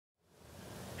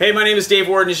Hey, my name is Dave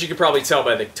Warden. As you can probably tell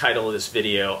by the title of this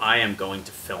video, I am going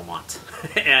to Philmont.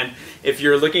 And if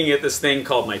you're looking at this thing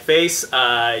called my face,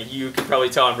 you can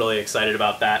probably tell I'm really excited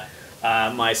about that.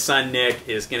 My son Nick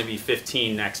is going to be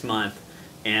 15 next month,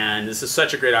 and this is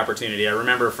such a great opportunity. I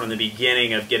remember from the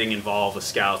beginning of getting involved with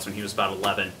Scouts when he was about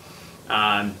 11.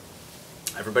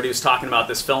 Everybody was talking about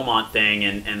this Philmont thing,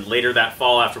 and later that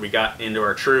fall after we got into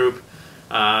our troop,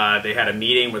 they had a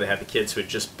meeting where they had the kids who had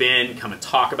just been come and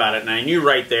talk about it, and I knew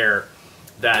right there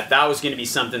that that was going to be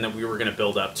something that we were going to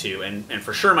build up to, and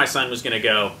for sure my son was going to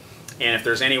go, and if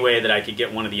there's any way that I could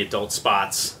get one of the adult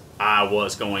spots, I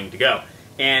was going to go.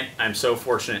 And I'm so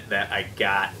fortunate that I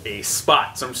got a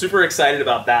spot, so I'm super excited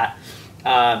about that.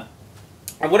 And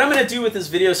what I'm going to do with this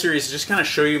video series is just kind of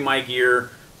show you my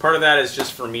gear. Part of that is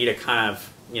just for me to kind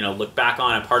of, you know, look back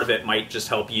on, and part of it might just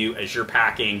help you as you're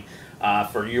packing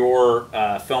for your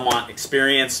Philmont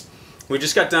experience. We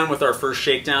just got done with our first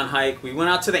shakedown hike. We went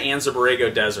out to the Anza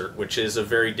Borego Desert, which is a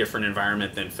very different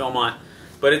environment than Philmont,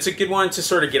 but it's a good one to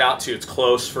sort of get out to. It's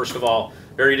close, first of all,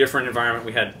 very different environment.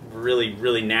 We had really,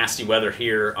 really nasty weather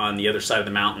here on the other side of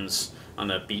the mountains, on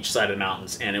the beach side of the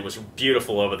mountains, and it was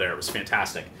beautiful over there. It was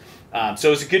fantastic. So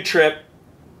it was a good trip.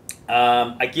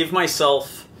 I give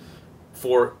myself,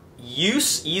 for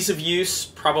ease of use,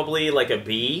 probably like a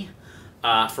B.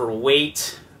 For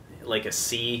weight, like a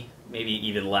C, maybe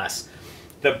even less.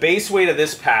 The base weight of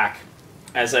this pack,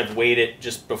 as I've weighed it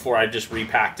just before I just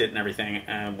repacked it and everything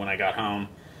when I got home,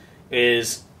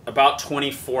 is about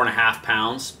 24.5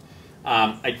 pounds.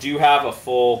 I do have a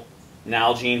full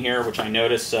Nalgene here, which I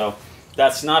noticed, so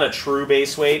that's not a true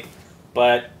base weight,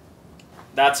 but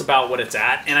that's about what it's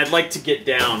at. And I'd like to get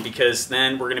down, because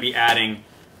then we're going to be adding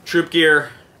troop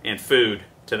gear and food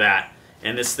to that.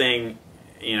 And this thing,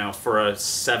 you know, for a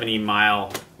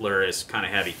 70-miler is kind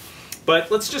of heavy.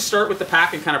 But let's just start with the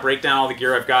pack and kind of break down all the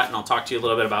gear I've got, and I'll talk to you a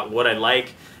little bit about what I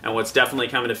like and what's definitely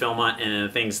coming to Philmont, and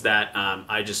the things that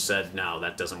I just said, no,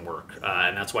 that doesn't work.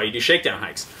 And that's why you do shakedown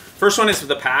hikes. First one is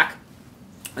the pack.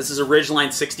 This is a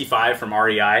Ridgeline 65 from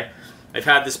REI. I've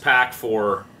had this pack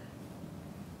for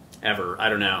ever, I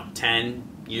don't know, 10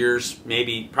 years,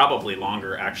 maybe, probably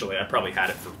longer, actually. I probably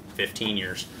had it for 15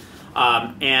 years.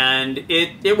 And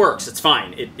it works. It's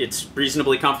fine. It's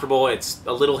reasonably comfortable. It's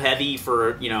a little heavy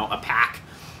for, you know, a pack.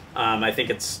 I think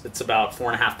it's about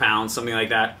 4.5 pounds, something like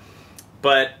that.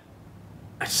 But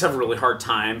I just have a really hard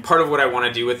time. Part of what I want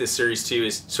to do with this series too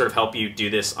is sort of help you do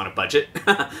this on a budget,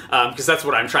 because that's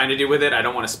what I'm trying to do with it. I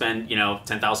don't want to spend, you know,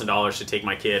 $10,000 to take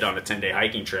my kid on a 10-day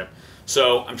hiking trip.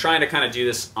 So I'm trying to kind of do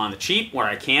this on the cheap where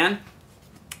I can,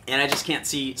 and I just can't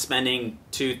see spending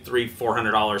 $200, $300,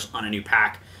 $400 on a new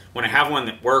pack when I have one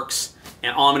that works,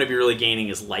 and all I'm going to be really gaining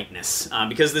is lightness,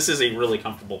 because this is a really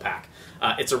comfortable pack.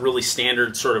 It's a really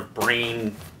standard sort of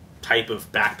brain type of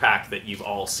backpack that you've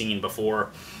all seen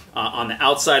before. On the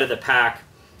outside of the pack,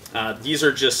 these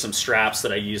are just some straps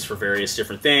that I use for various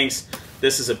different things.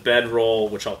 This is a bedroll,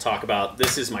 which I'll talk about.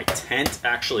 This is my tent,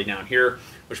 actually, down here,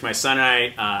 which my son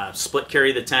and I split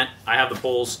carry the tent. I have the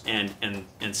poles and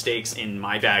stakes in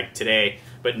my bag today,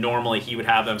 but normally he would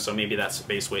have them, so maybe that's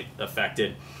base weight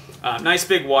affected. Nice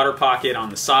big water pocket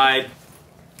on the side.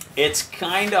 It's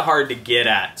kind of hard to get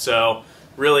at, so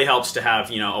really helps to have,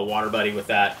 you know, a water buddy with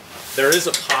that. There is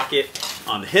a pocket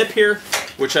on the hip here,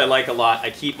 which I like a lot.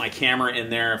 I keep my camera in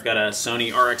there. I've got a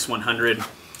Sony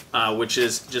RX100, which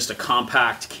is just a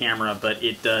compact camera, but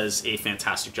it does a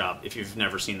fantastic job. If you've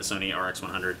never seen the Sony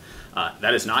RX100,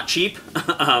 that is not cheap,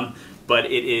 but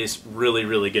it is really,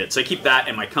 really good. So I keep that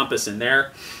and my compass in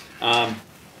there.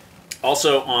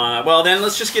 Also, well, then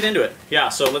let's just get into it. Yeah,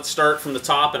 so let's start from the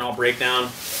top, and I'll break down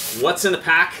what's in the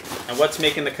pack and what's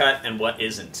making the cut and what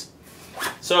isn't.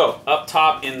 So up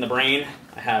top in the brain,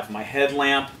 I have my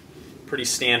headlamp, pretty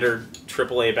standard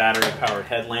AAA battery powered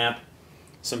headlamp.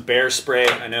 Some bear spray.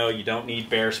 I know you don't need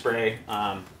bear spray.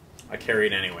 I carry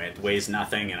it anyway. It weighs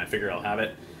nothing, and I figure I'll have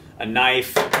it. A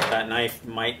knife. That knife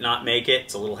might not make it.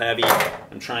 It's a little heavy.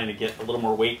 I'm trying to get a little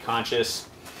more weight conscious.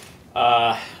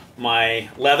 My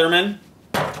Leatherman,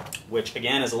 which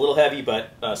again is a little heavy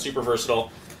but super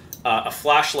versatile. A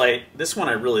flashlight. This one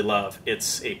I really love.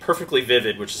 It's a Perfectly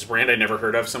Vivid, which is a brand I never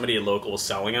heard of. Somebody local was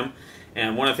selling them,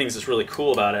 and one of the things that's really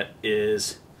cool about it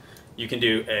is you can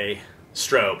do a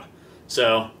strobe.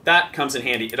 So that comes in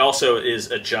handy. It also is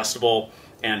adjustable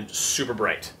and super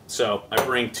bright. So I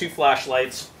bring 2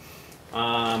 flashlights.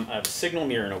 I have a signal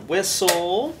mirror and a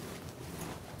whistle.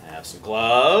 I have some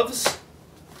gloves.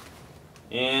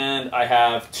 And I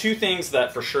have 2 things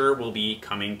that for sure will be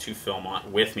coming to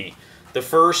Philmont with me. The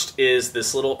first is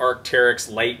this little Arc'teryx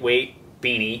lightweight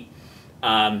beanie,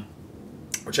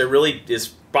 which I really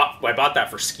is bought that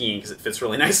for skiing because it fits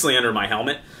really nicely under my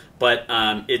helmet, but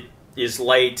it is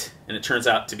light and it turns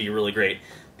out to be really great.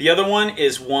 The other one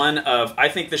is one of, I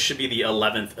think this should be the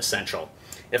 11th essential.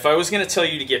 If I was going to tell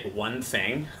you to get one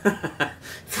thing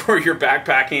for your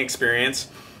backpacking experience,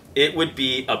 it would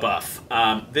be a buff.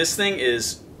 This thing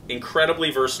is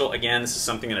incredibly versatile. Again, this is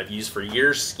something that I've used for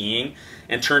years skiing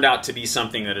and turned out to be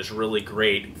something that is really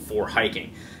great for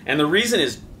hiking. And the reason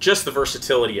is just the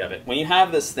versatility of it. When you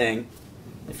have this thing,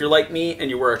 if you're like me and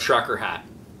you wear a trucker hat,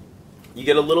 you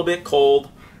get a little bit cold,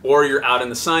 or you're out in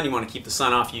the sun, you want to keep the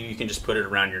sun off you, you can just put it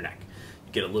around your neck.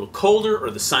 You get a little colder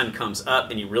or the sun comes up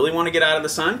and you really want to get out of the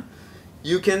sun,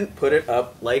 you can put it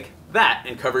up like that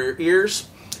and cover your ears.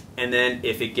 And then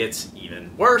if it gets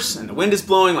even worse and the wind is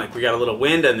blowing, like we got a little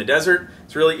wind in the desert,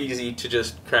 it's really easy to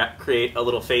just create a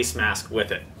little face mask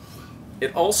with it.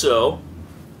 It also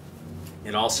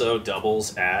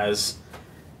doubles as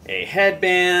a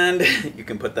headband. You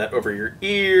can put that over your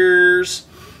ears.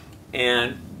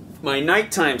 And my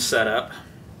nighttime setup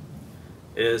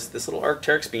is this little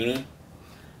Arc'teryx beanie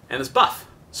and this buff.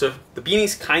 So the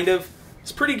beanie's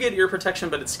it's pretty good ear protection,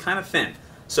 but it's kind of thin.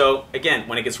 So again,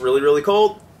 when it gets really, really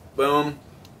cold, boom,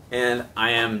 and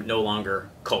I am no longer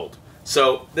cold.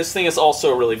 So this thing is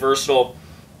also really versatile.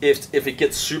 If it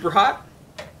gets super hot,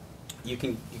 you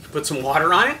can put some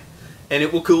water on it and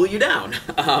it will cool you down.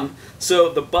 So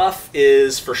the buff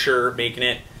is for sure making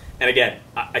it. And again,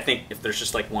 I think if there's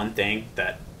just like one thing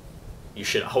that you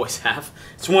should always have,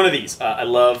 it's one of these. I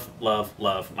love, love,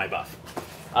 love my buff.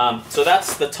 So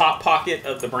that's the top pocket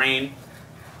of the brain.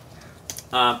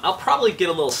 I'll probably get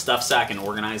a little stuff sack and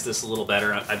organize this a little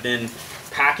better. I've been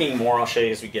packing more, I'll show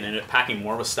you as we get into it, packing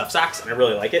more with stuff sacks, and I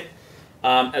really like it.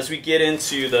 As we get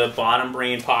into the bottom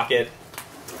brain pocket,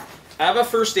 I have a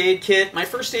first aid kit. My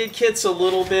first aid kit's a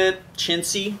little bit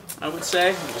chintzy, I would say.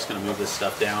 I'm just gonna move this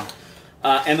stuff down.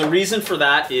 And the reason for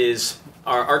that is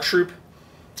our troop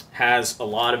has a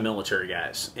lot of military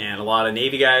guys and a lot of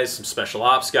Navy guys, some special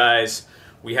ops guys.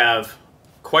 We have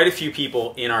quite a few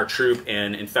people in our troop,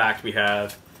 and in fact we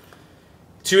have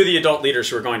two of the adult leaders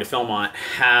who are going to Philmont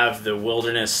have the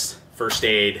wilderness first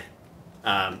aid,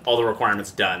 all the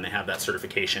requirements done. They have that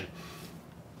certification.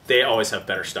 They always have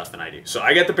better stuff than I do. So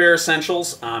I get the bare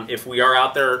essentials. If we are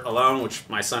out there alone, which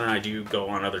my son and I do go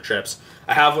on other trips,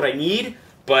 I have what I need,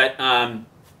 but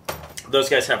those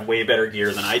guys have way better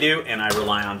gear than I do, and I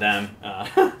rely on them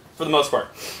for the most part.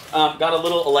 Got a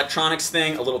little electronics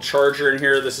thing, a little charger in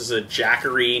here. This is a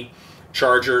Jackery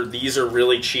charger. These are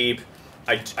really cheap.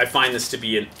 I find this to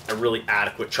be a really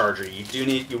adequate charger.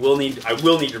 I will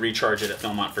need to recharge it at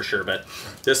Philmont for sure, but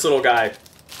this little guy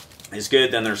is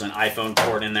good. Then there's an iPhone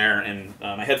port in there, and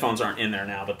my headphones aren't in there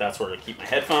now, but that's where I keep my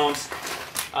headphones.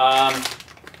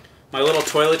 My little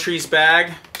toiletries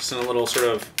bag, just in a little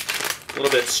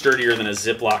bit sturdier than a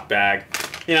Ziploc bag.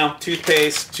 You know,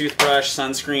 toothpaste, toothbrush,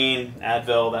 sunscreen,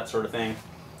 Advil, that sort of thing.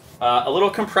 A little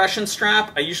compression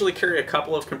strap. I usually carry a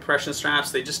couple of compression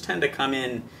straps. They just tend to come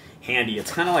in handy.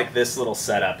 It's kind of like this little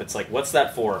setup. It's like, what's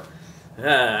that for?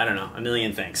 I don't know, a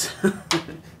million things.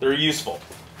 They're useful.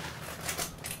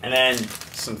 And then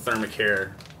some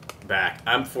Thermacare back.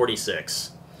 I'm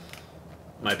 46.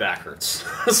 My back hurts.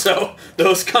 So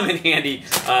those come in handy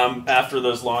after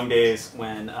those long days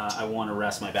when I want to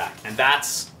rest my back. And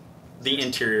that's the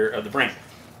interior of the brain.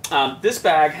 This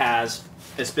bag has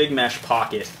this big mesh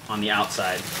pocket on the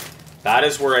outside. That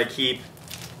is where I keep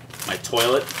my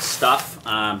toilet stuff,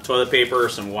 toilet paper,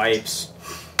 some wipes,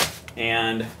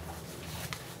 and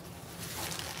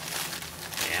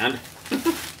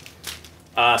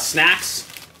snacks.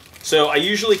 So I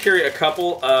usually carry a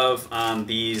couple of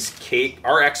these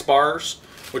RX bars,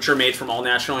 which are made from all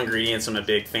natural ingredients. I'm a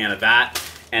big fan of that.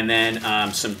 And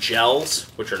then some gels,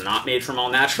 which are not made from all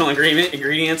natural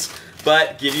ingredients,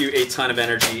 but give you a ton of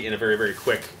energy in a very, very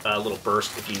quick little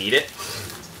burst if you need it.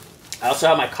 I also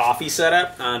have my coffee set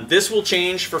up. This will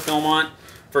change for Philmont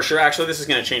for sure. Actually, this is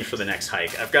going to change for the next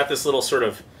hike. I've got this little sort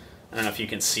of, I don't know if you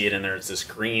can see it in there. It's this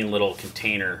green little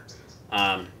container.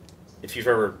 If you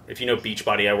know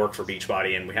Beachbody, I work for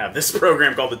Beachbody, and we have this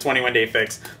program called the 21-Day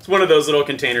Fix. It's one of those little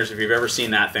containers if you've ever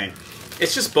seen that thing.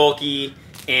 It's just bulky,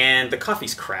 and the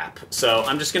coffee's crap. So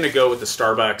I'm just going to go with the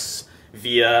Starbucks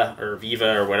Viva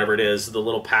or whatever it is, the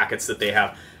little packets that they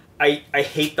have. I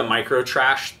hate the micro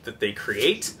trash that they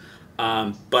create,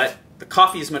 but the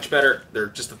coffee is much better. They're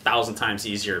just 1,000 times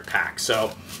easier to pack.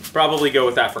 So probably go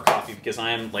with that for coffee because I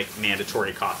am like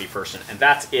mandatory coffee person. And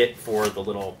that's it for the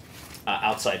little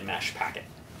outside mesh packet.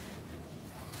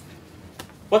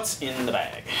 What's in the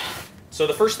bag? So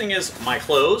the first thing is my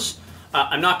clothes.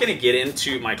 I'm not going to get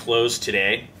into my clothes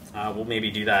today. We'll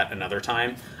maybe do that another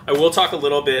time. I will talk a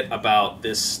little bit about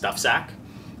this stuff sack.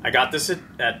 I got this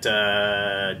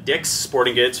at Dick's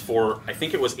Sporting Goods for, I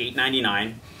think it was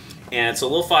 $8.99, and it's a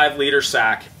little 5-liter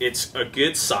sack. It's a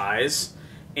good size,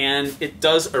 and it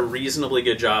does a reasonably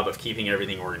good job of keeping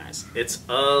everything organized. It's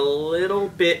a little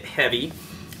bit heavy,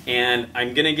 and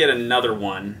I'm gonna get another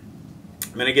one.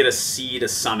 I'm gonna get a Sea to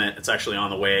Summit. It's actually on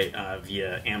the way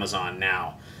via Amazon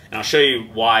now, and I'll show you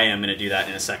why I'm gonna do that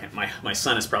in a second. My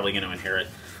son is probably gonna inherit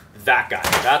that guy.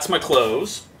 That's my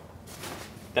clothes.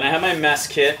 Then I have my mess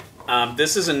kit.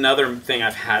 This is another thing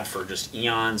I've had for just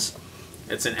eons.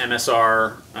 It's an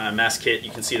MSR mess kit.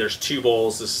 You can see there's 2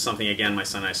 bowls. This is something, again, my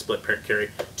son and I split carry.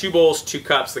 2 bowls, 2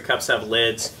 cups. The cups have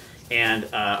lids and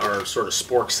are sort of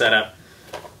spork setup.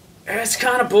 It's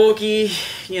kind of bulky,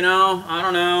 you know, I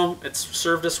don't know. It's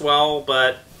served us well,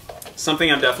 but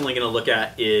something I'm definitely going to look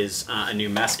at is a new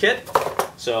mess kit.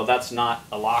 So that's not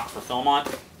a lock for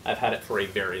Philmont. I've had it for a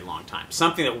very long time.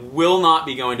 Something that will not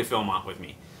be going to Philmont with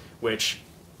me, which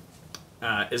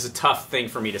is a tough thing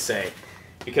for me to say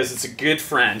because it's a good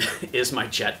friend, is my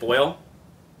jet boil.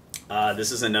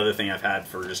 This is another thing I've had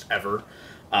for just ever.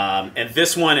 And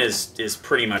this one is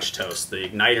pretty much toast. The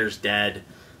igniter's dead.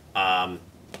 I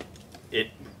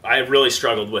really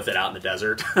struggled with it out in the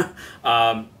desert.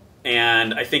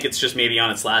 And I think it's just maybe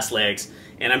on its last legs.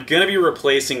 And I'm going to be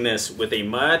replacing this with a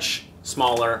much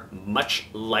smaller, much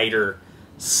lighter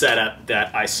setup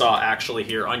that I saw actually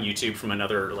here on YouTube from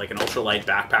another, like an ultralight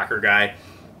backpacker guy.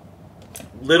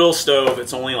 Little stove,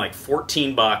 it's only like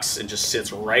 14 bucks and just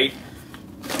sits right,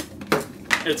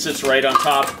 it sits right on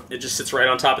top, it just sits right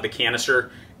on top of the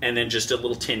canister, and then just a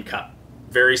little tin cup.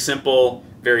 Very simple,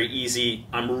 very easy.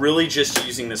 I'm really just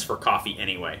using this for coffee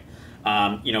anyway.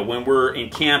 You know, when we're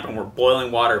in camp and we're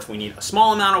boiling water, if we need a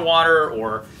small amount of water,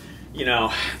 or you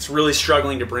know, it's really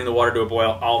struggling to bring the water to a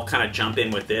boil, I'll kind of jump in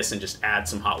with this and just add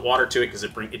some hot water to it because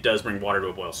it does bring water to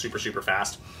a boil super, super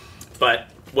fast. But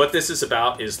what this is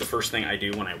about is the first thing I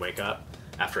do when I wake up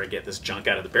after I get this junk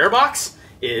out of the bear box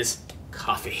is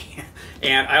coffee.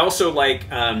 And I also like,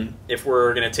 if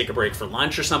we're going to take a break for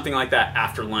lunch or something like that,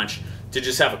 after lunch, to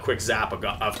just have a quick zap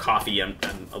of coffee. I'm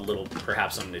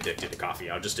perhaps I'm addicted to coffee.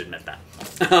 I'll just admit that.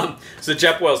 So the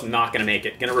jet boil is not going to make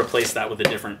it. Going to replace that with a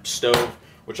different stove,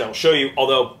 which I will show you,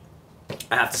 although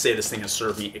I have to say this thing has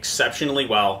served me exceptionally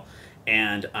well,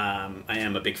 and I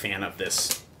am a big fan of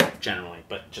this generally,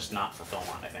 but just not for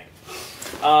Philmont, I think.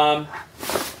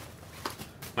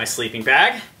 My sleeping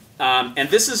bag, and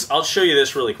this is, I'll show you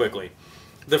this really quickly.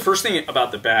 The first thing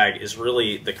about the bag is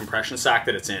really the compression sack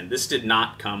that it's in. This did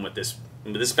not come with this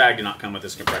bag did not come with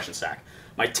this compression sack.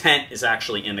 My tent is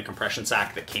actually in the compression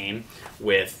sack that came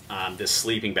with this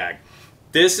sleeping bag.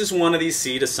 This is one of these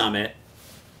Sea to Summit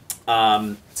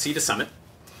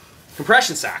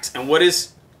compression sacks, and what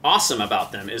is awesome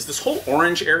about them is this whole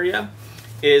orange area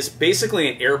is basically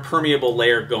an air permeable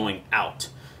layer going out.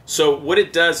 So what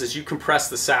it does is you compress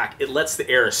the sack, it lets the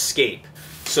air escape.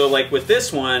 So like with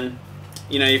this one,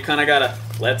 you know, you kind of got to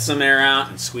let some air out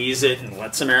and squeeze it, and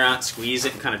let some air out, squeeze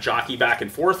it, and kind of jockey back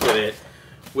and forth with it.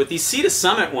 With these Sea to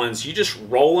Summit ones, you just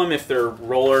roll them if they're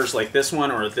rollers like this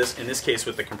one, or this, in this case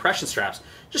with the compression straps,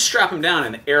 just strap them down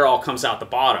and the air all comes out the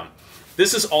bottom.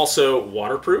 This is also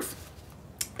waterproof,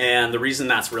 and the reason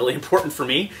that's really important for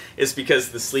me is because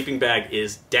the sleeping bag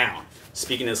is down.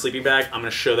 Speaking of the sleeping bag, I'm going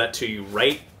to show that to you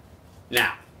right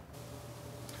now.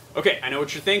 Okay, I know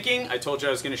what you're thinking. I told you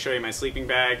I was going to show you my sleeping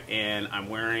bag, and I'm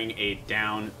wearing a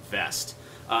down vest.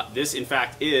 This, in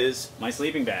fact, is my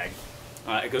sleeping bag.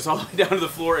 It goes all the way down to the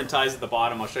floor and ties at the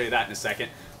bottom. I'll show you that in a second.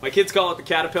 My kids call it the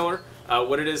Caterpillar.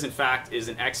 What it is, in fact, is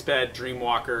an Exped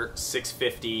Dreamwalker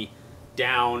 650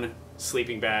 down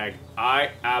sleeping bag.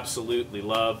 I absolutely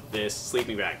love this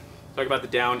sleeping bag. Talk about the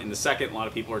down in a second. A lot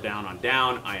of people are down on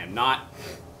down. I am not.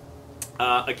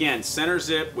 Again, center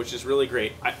zip, which is really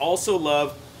great. I also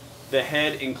love the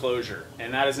head enclosure,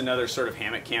 and that is another sort of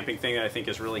hammock camping thing that I think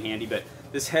is really handy. But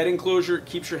this head enclosure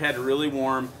keeps your head really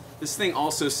warm. This thing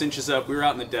also cinches up. We were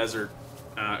out in the desert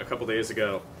a couple days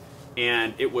ago,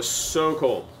 and it was so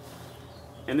cold.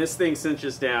 And this thing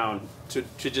cinches down to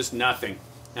just nothing.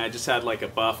 And I just had like a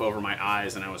buff over my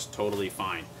eyes, and I was totally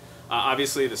fine.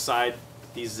 Obviously, the side,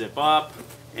 these zip up,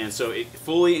 and so it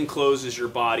fully encloses your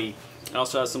body. It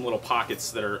also has some little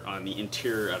pockets that are on the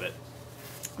interior of it.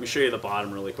 Let me show you the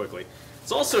bottom really quickly.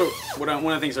 It's also one of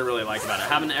the things I really like about it. I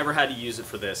haven't ever had to use it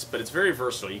for this, but it's very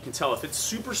versatile. You can tell if it's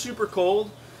super, super cold,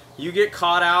 you get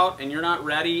caught out and you're not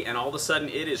ready, and all of a sudden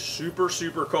it is super,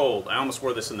 super cold. I almost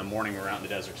wore this in the morning when we were out in the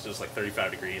desert because it was like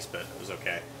 35 degrees, but it was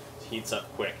okay. It heats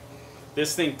up quick.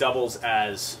 This thing doubles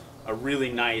as a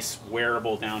really nice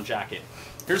wearable down jacket.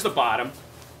 Here's the bottom.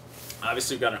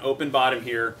 Obviously, we've got an open bottom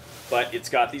here, but it's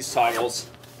got these toggles,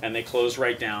 and they close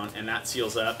right down, and that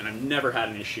seals up, and I've never had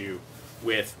an issue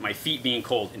with my feet being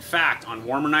cold. In fact, on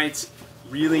warmer nights,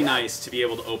 really nice to be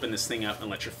able to open this thing up and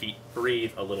let your feet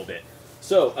breathe a little bit.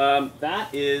 So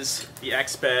that is the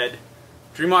Exped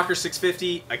Dreamwalker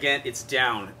 650. Again, it's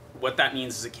down. What that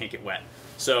means is it can't get wet.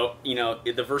 So, you know,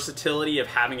 the versatility of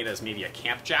having it as maybe a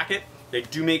camp jacket. They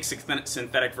do make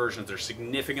synthetic versions. They're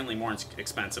significantly more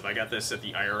expensive. I got this at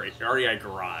the REI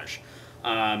garage.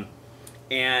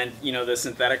 And, you know, the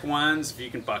synthetic ones, if you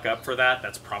can buck up for that,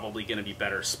 that's probably going to be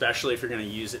better, especially if you're going to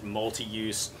use it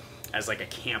multi-use as like a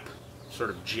camp sort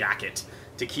of jacket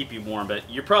to keep you warm. But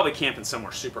you're probably camping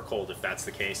somewhere super cold if that's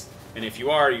the case. And if you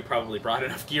are, you probably brought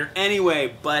enough gear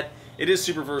anyway, but it is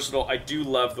super versatile. I do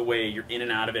love the way you're in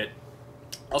and out of it.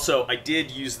 Also, I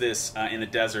did use this in the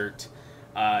desert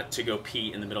to go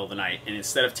pee in the middle of the night. And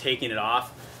instead of taking it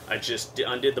off, I just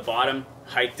undid the bottom,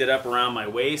 hiked it up around my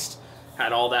waist,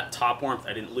 had all that top warmth.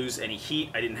 I didn't lose any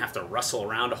heat. I didn't have to rustle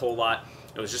around a whole lot.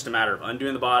 It was just a matter of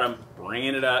undoing the bottom,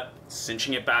 bringing it up,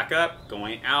 cinching it back up,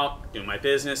 going out, doing my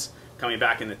business, coming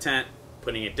back in the tent,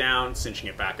 putting it down, cinching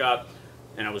it back up,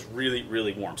 and I was really,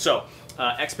 really warm. So,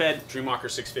 Exped Dreamwalker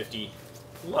 650,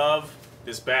 love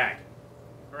this bag.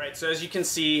 All right, so as you can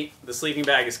see, the sleeping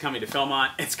bag is coming to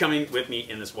Philmont. It's coming with me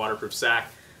in this waterproof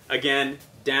sack. Again,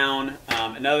 down.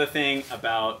 Another thing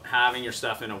about having your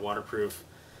stuff in a waterproof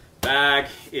bag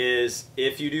is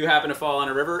if you do happen to fall on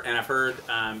a river, and I've heard,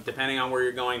 depending on where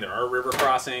you're going, there are river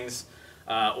crossings,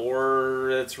 or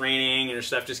it's raining and your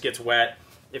stuff just gets wet.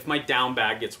 If my down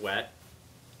bag gets wet,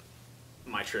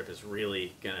 my trip is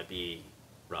really gonna be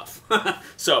rough.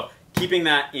 So keeping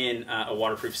that in a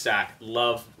waterproof sack,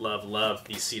 love, love, love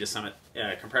these Sea to Summit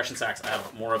compression sacks. I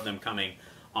have more of them coming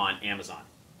on Amazon.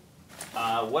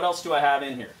 What else do I have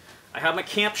in here? I have my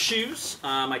camp shoes.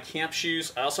 I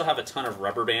also have a ton of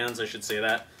rubber bands, I should say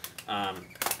that.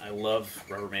 I love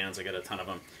rubber bands. I got a ton of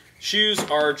them. Shoes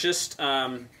are just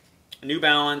New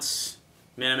Balance,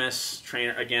 Minimus,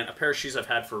 Trainer. Again, a pair of shoes I've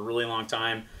had for a really long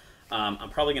time. I'm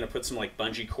probably going to put some like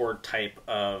bungee cord type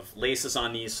of laces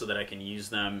on these so that I can use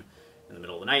them in the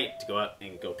middle of the night to go out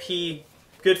and go pee.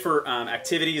 Good for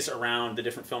activities around the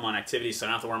different Philmont activities, so I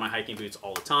don't have to wear my hiking boots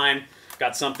all the time.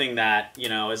 Got something that, you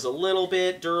know, is a little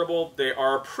bit durable. They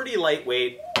are pretty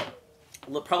lightweight,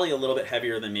 probably a little bit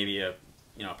heavier than maybe a,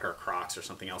 you know, a pair of Crocs or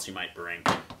something else you might bring.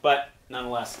 But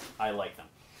nonetheless, I like them.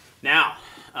 Now,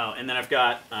 oh, and then I've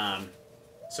got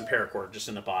some paracord just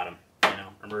in the bottom, you know,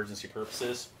 emergency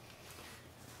purposes.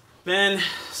 Then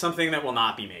something that will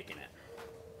not be making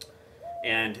it.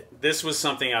 And this was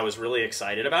something I was really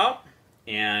excited about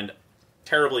and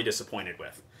terribly disappointed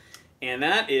with. And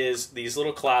that is these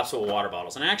little collapsible water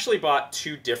bottles. And I actually bought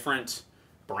 2 different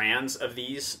brands of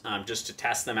these just to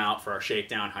test them out for our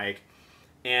shakedown hike.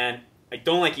 And I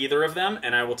don't like either of them,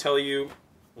 and I will tell you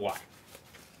why.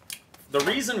 The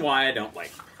reason why I don't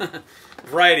like them, a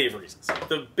variety of reasons.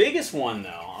 The biggest one, though,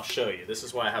 I'll show you. This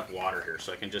is why I have water here,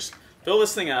 so I can just fill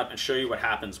this thing up and show you what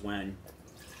happens when...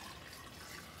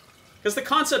 Because the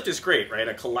concept is great, right?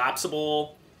 A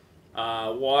collapsible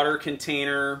water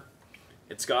container.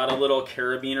 It's got a little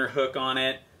carabiner hook on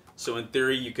it. So in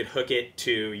theory, you could hook it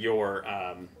to your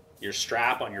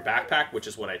strap on your backpack, which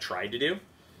is what I tried to do.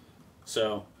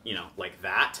 So, you know, like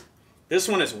that. This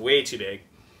one is way too big,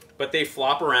 but they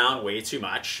flop around way too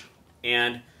much.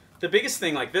 And the biggest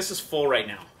thing, like this is full right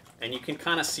now. And you can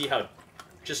kind of see how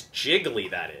just jiggly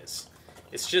that is.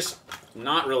 It's just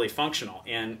not really functional.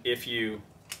 And if you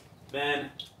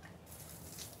then...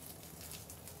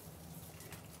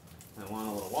 I want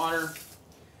a little water.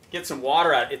 Get some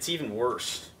water out, it's even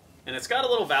worse. And it's got a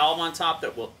little valve on top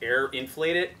that will air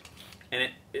inflate it. And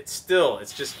it's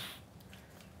just,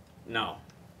 no.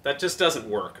 That just doesn't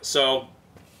work. So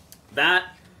that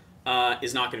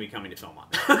is not going to be coming to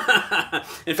Philmont.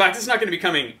 In fact, it's not going to be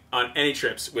coming on any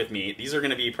trips with me. These are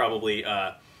going to be probably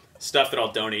stuff that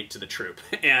I'll donate to the troop.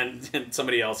 And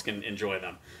somebody else can enjoy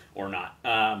them or not.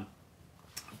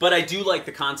 But I do like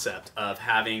the concept of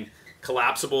having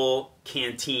collapsible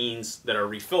canteens that are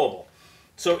refillable.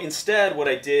 So instead, what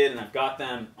I did, and I've got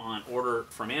them on order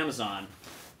from Amazon,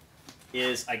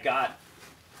 is I got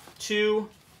 2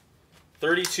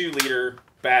 32-liter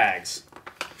bags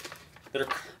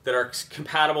that are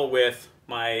compatible with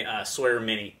my Sawyer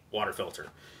Mini water filter.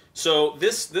 So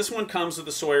this one comes with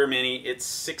the Sawyer Mini. It's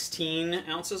 16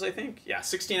 ounces, I think. Yeah,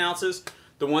 16 ounces.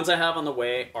 The ones I have on the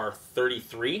way are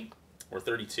 33 or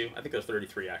 32. I think they're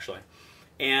 33 actually.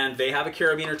 And they have a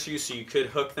carabiner too, so you could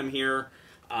hook them here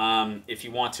if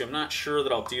you want to. I'm not sure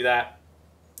that I'll do that,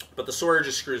 but the Sawyer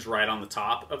just screws right on the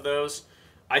top of those.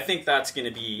 I think that's going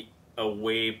to be a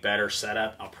way better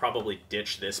setup. I'll probably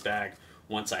ditch this bag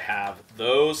once I have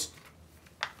those.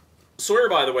 Sawyer,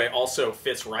 by the way, also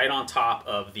fits right on top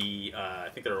of the, I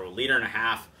think there are 1.5 liter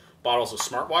bottles of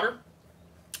Smart Water.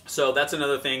 So that's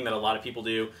another thing that a lot of people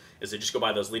do, is they just go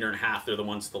buy those 1.5 liter. They're the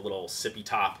ones with the little sippy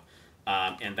top,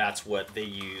 and that's what they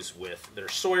use with their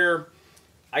Sawyer.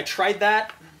 I tried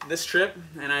that this trip,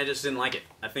 and I just didn't like it.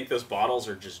 I think those bottles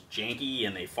are just janky,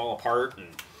 and they fall apart,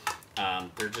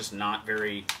 and they're just not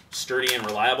very sturdy and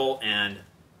reliable, and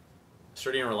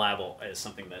sturdy and reliable is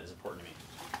something that is important to me.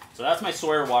 So that's my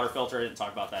Sawyer water filter. I didn't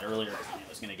talk about that earlier. I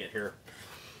was going to get here.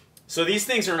 So these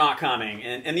things are not coming.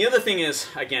 And the other thing is,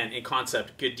 again, in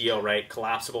concept, good deal, right?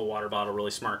 Collapsible water bottle,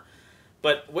 really smart.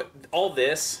 But all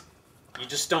this, you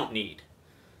just don't need.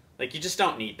 Like, you just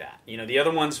don't need that. You know, the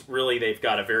other ones, really, they've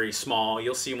got a very small,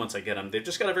 you'll see once I get them, they've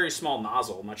just got a very small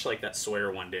nozzle, much like that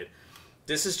Sawyer one did.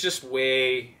 This is just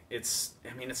way,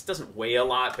 I mean, it doesn't weigh a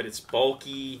lot, but it's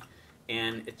bulky,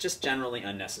 and it's just generally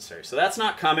unnecessary. So that's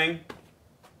not coming.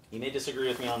 You may disagree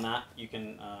with me on that. You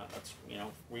can, that's, you know,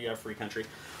 we are free country.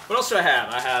 What else do I have?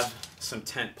 I have some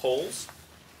tent poles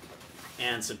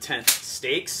and some tent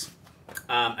stakes.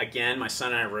 Again, my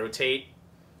son and I rotate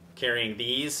carrying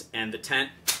these, and the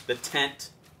tent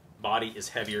body is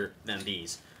heavier than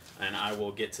these. And I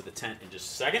will get to the tent in just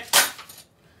a second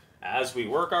as we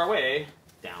work our way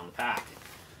down the pack.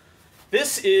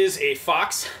 This is a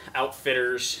Fox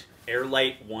Outfitters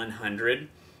Airlight 100,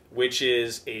 which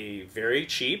is a very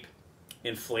cheap,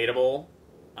 inflatable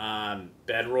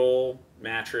bedroll,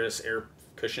 mattress, air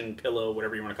cushion, pillow,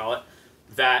 whatever you want to call it,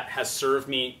 that has served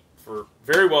me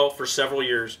very well for several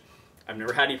years. I've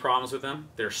never had any problems with them.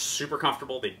 They're super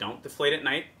comfortable. They don't deflate at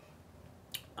night.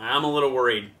 I'm a little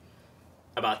worried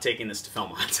about taking this to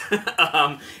Philmont.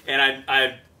 And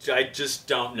I just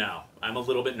don't know. I'm a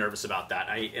little bit nervous about that.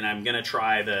 And I'm going to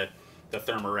try the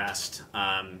Thermarest,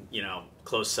 you know,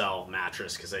 closed cell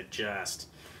mattress, because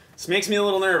this makes me a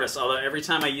little nervous. Although every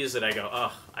time I use it, I go,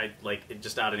 oh, I like it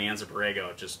just out in Anza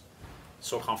Borego, just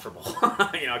so comfortable.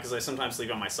 You know, because I sometimes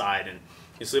sleep on my side, and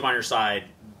you sleep on your side,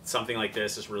 something like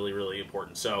this is really, really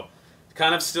important. So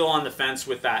kind of still on the fence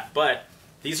with that, but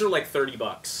these are like 30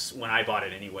 bucks when I bought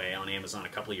it anyway on Amazon a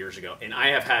couple of years ago, and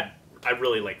I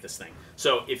really like this thing.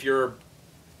 So if you're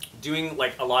doing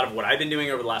like a lot of what I've been doing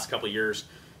over the last couple of years,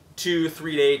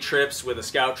 2-3 day trips with a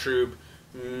scout troop,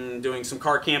 doing some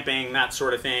car camping, that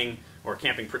sort of thing, or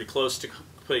camping pretty close to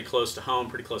home,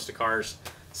 pretty close to cars,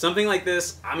 something like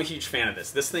this, I'm a huge fan of this.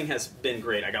 This thing has been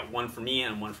great. I got one for me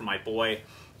and one for my boy.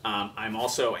 I'm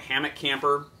also a hammock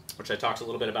camper, which I talked a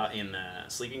little bit about in the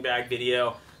sleeping bag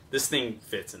video. This thing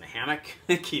fits in the hammock.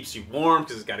 It keeps you warm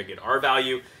because it's got a good R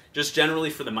value. Just generally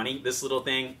for the money, this little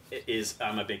thing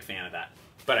I'm a big fan of that.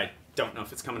 But I don't know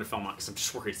if it's coming to Philmont because I'm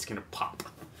just worried it's going to pop.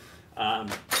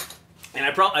 And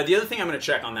the other thing I'm going to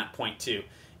check on that point too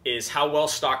is how well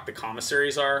stocked the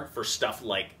commissaries are for stuff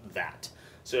like that.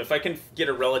 So if I can get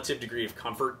a relative degree of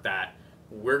comfort that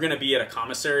we're going to be at a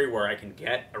commissary where I can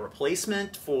get a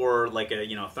replacement for like a,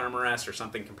 you know, Thermarest or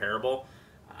something comparable,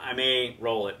 I may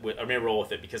roll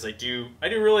with it, because I do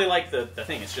really like the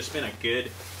thing. It's just been a good,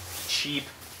 cheap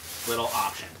little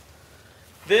option.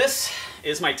 This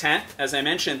is my tent. As I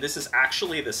mentioned, this is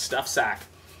actually the stuff sack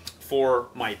for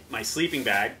my sleeping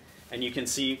bag, and you can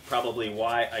see probably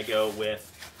why I go with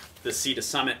the Sea to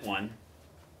Summit one,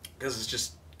 because it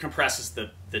just compresses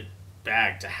the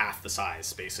bag to half the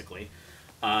size, basically.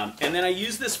 And then I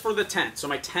use this for the tent. So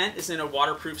my tent is in a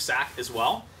waterproof sack as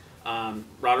well,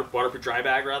 waterproof dry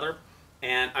bag rather,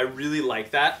 and I really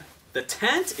like that. The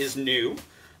tent is new.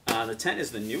 The tent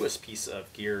is the newest piece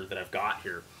of gear that I've got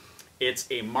here. It's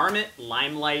a Marmot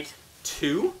Limelight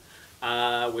 2,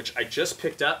 which I just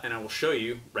picked up, and I will show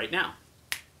you right now.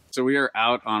 So we are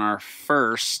out on our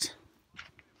first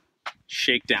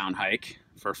shakedown hike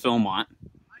for Philmont,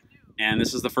 and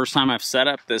this is the first time I've set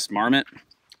up this Marmot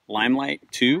Limelight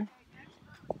 2,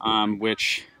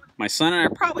 which my son and I are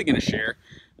probably going to share.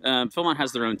 Philmont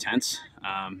has their own tents,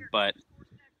 but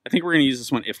I think we're going to use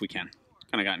this one if we can.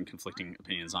 Kind of gotten conflicting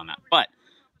opinions on that, but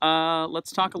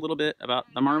let's talk a little bit about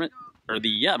the Marmot, or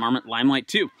the Marmot Limelight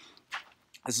 2.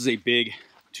 This is a big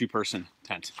 2-person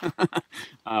tent,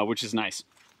 which is nice.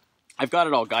 I've got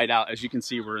it all guyed out. As you can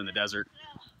see, we're in the desert.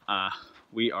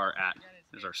 We are at,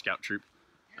 there's our scout troop.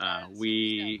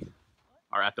 We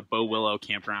are at the Bow Willow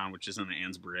campground, which is in the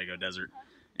Anza Borego Desert.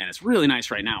 And it's really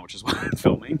nice right now, which is why I'm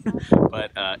filming.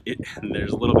 But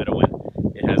there's a little bit of wind.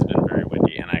 It has been very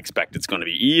windy, and I expect it's going to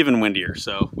be even windier.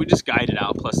 So we just guided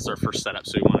out, plus it's our first setup,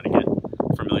 so we wanted to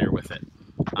get familiar with it.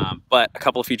 But a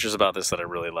couple of features about this that I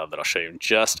really love that I'll show you in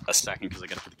just a second, because I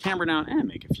got to put the camera down and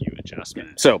make a few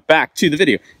adjustment. So back to the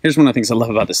video. Here's one of the things I love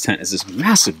about this tent is this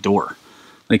massive door.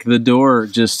 Like the door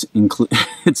just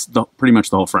it's pretty much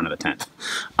the whole front of the tent.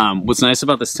 What's nice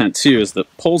about this tent too is the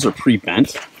poles are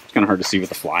pre-bent. It's kind of hard to see with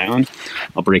the fly on.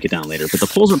 I'll break it down later, but the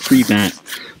poles are pre-bent.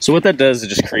 So what that does, it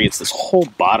just creates this whole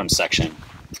bottom section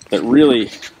that really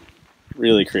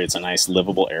creates a nice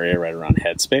livable area right around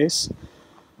headspace.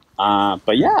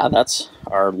 But yeah, that's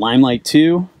our Limelight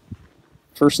 2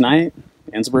 first night,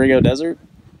 Anza Borego Desert.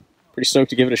 Pretty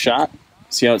stoked to give it a shot.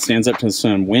 See how it stands up to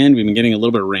some wind. We've been getting a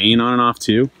little bit of rain on and off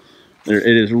too. It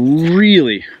is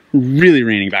really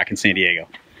raining back in San Diego.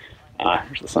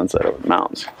 Here's the sunset over the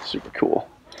mountains. Super cool.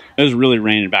 It was really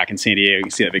raining back in San Diego. You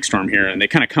can see that big storm here, and they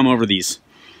kind of come over these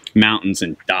mountains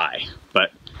and die.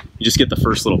 But you just get the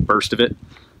first little burst of it, and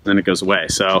then it goes away.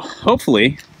 So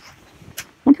hopefully,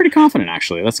 I'm pretty confident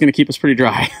actually. That's gonna keep us pretty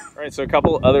dry. All right, so a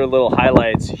couple other little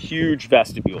highlights. Huge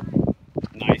vestibule.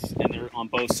 Nice, and they're on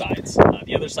both sides.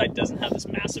 The other side doesn't have this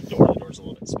massive door. The door's a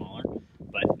little bit smaller,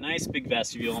 but nice big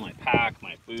vestibule. My pack,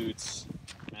 my boots,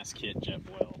 mess kit, jet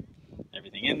oil,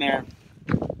 everything in there.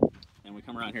 And we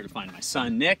come around here to find my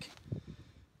son, Nick.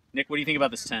 Nick, what do you think about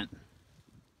this tent?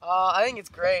 I think it's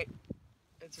great.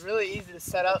 It's really easy to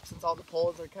set up since all the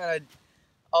poles are kind of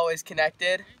always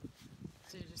connected.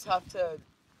 So you just have to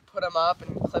put them up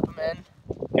and clip them in.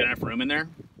 Got enough room in there?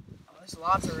 Oh, there's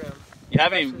lots of room.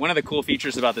 One of the cool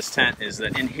features about this tent is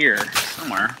that in here,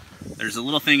 somewhere, there's a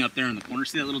little thing up there in the corner.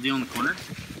 See that little deal in the corner?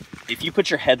 If you put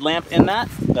your headlamp in that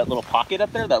little pocket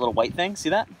up there, that little white thing, see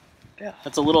that? Yeah.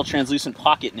 That's a little translucent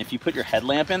pocket, and if you put your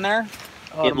headlamp in there,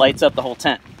 it lights up the whole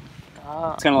tent.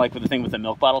 It's kind of like with the thing with the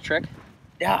milk bottle trick.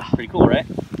 Yeah. Pretty cool, right?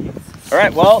 All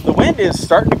right, well, the wind is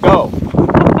starting to go.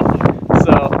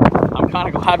 So I'm kind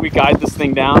of glad we guide this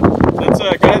thing down. Let's go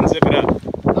ahead and zip it up.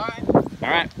 All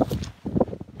right.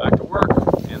 Back to work.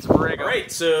 Anza Borego. All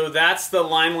right, so that's the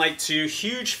Limelight 2.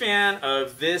 Huge fan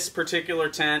of this particular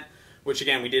tent, which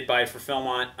again, we did buy it for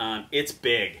Philmont. It's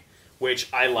big,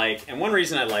 which I like. And one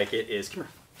reason I like it is, come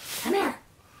here,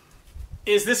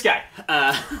 is this guy.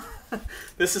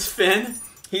 This is Finn.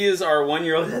 He is our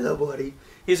 1-year-old. Hello, buddy.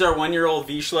 He's our 1-year-old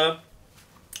Vizsla.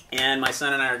 And my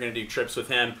son and I are going to do trips with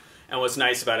him. And what's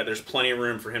nice about it, there's plenty of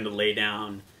room for him to lay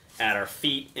down at our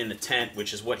feet in the tent,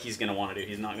 which is what he's going to want to do.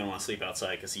 He's not going to want to sleep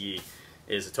outside because he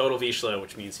is a total Vizsla,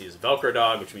 which means he is a Velcro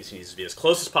dog, which means he needs to be as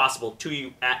close as possible to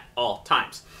you at all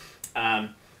times.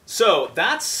 So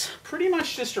that's pretty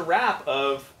much just a wrap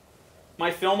of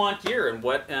my Philmont gear and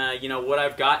what what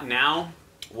I've got now,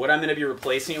 what I'm going to be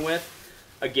replacing it with.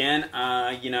 Again,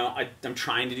 I'm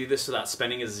trying to do this without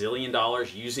spending a zillion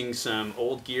dollars, using some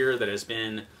old gear that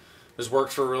has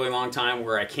worked for a really long time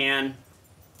where I can,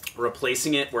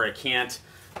 replacing it where I can't.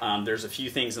 There's a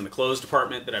few things in the clothes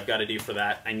department that I've got to do for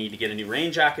that. I need to get a new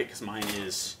rain jacket because mine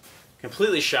is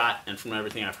completely shot, and from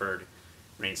everything I've heard, it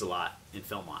rains a lot in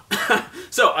Philmont.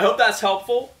 So I hope that's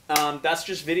helpful. That's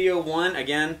just video 1.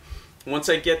 Again, once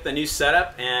I get the new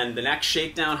setup, and the next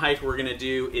shakedown hike we're going to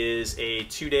do is a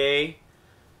 2-day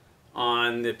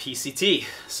on the PCT.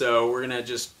 So we're going to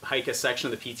just hike a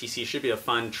section of the PTC. Should be a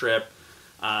fun trip.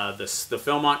 The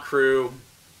Philmont crew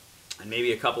and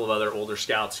maybe a couple of other older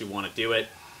scouts who want to do it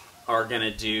are going to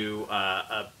do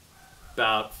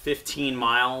about 15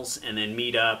 miles and then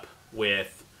meet up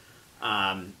with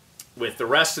the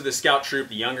rest of the scout troop,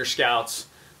 the younger scouts.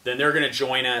 Then they're going to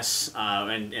join us,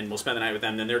 and we'll spend the night with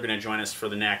them. Then they're going to join us for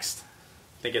the next,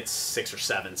 I think it's 6 or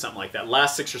 7, something like that.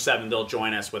 Last 6 or 7, they'll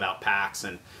join us without packs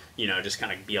and, just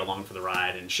kind of be along for the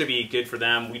ride. And it should be good for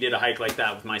them. We did a hike like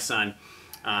that with my son,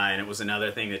 and it was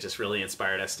another thing that just really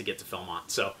inspired us to get to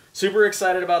Philmont. So super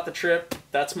excited about the trip.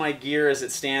 That's my gear as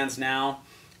it stands now.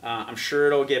 I'm sure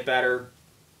it'll get better.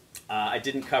 I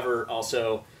didn't cover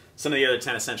also some of the other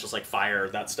 10 essentials like fire.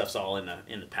 That stuff's all in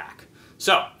the pack.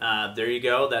 So there you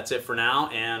go. That's it for now,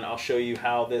 and I'll show you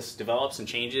how this develops and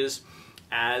changes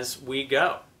as we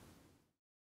go.